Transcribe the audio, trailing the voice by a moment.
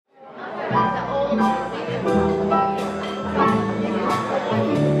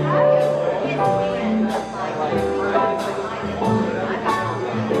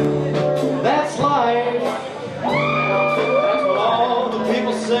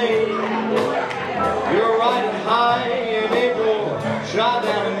say you're riding high in April, shot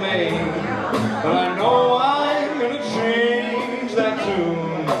down in May. But I know I'm gonna change that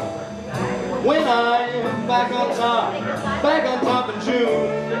tune when I'm back on top in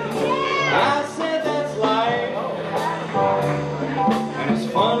June. I said that's life, and as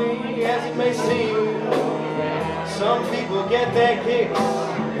funny as it may seem, some people get their kicks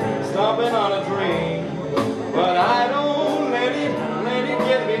stomping on a dream. But I don't let it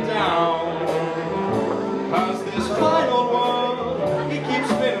get me down, 'cause this fine old world, he keeps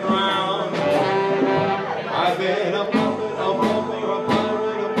spinning round. I've been a puppet, a pauper, a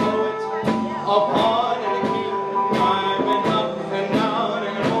pirate, a poet, a pawn and a king. I've been up and down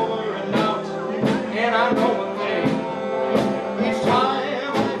and over and out, and I know one thing: each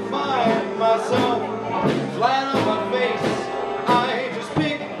time I find myself flat on my face, I just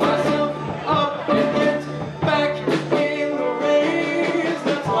pick myself up and get back in the race.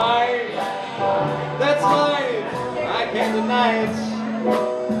 That's life, that's life, I can't deny it.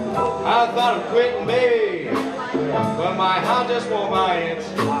 I thought of quitting, baby, but my heart just won't buy it.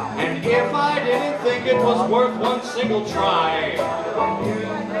 And if I didn't think it was worth one single try,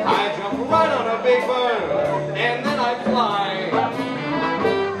 I'd jump right on a big bird and then I'd fly.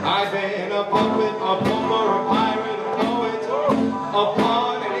 I've been a puppet, a pauper, a pirate, a poet, a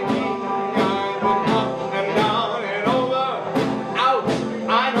pawn and a king. I've been up and down and over, out,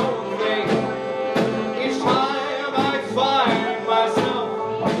 I know one thing: each time I find myself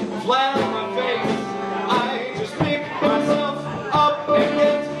flat on my face, I just pick myself up and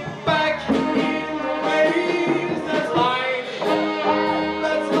get back in the race. That's life,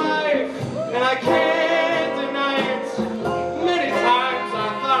 and I can't deny it. Many times I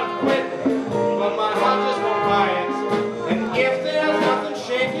thought of quitting, but my heart just won't buy it. And if there's nothing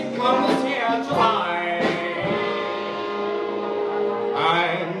shaking come this year July,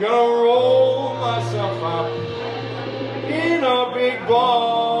 I'm gonna roll myself up in a big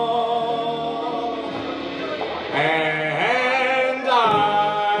ball and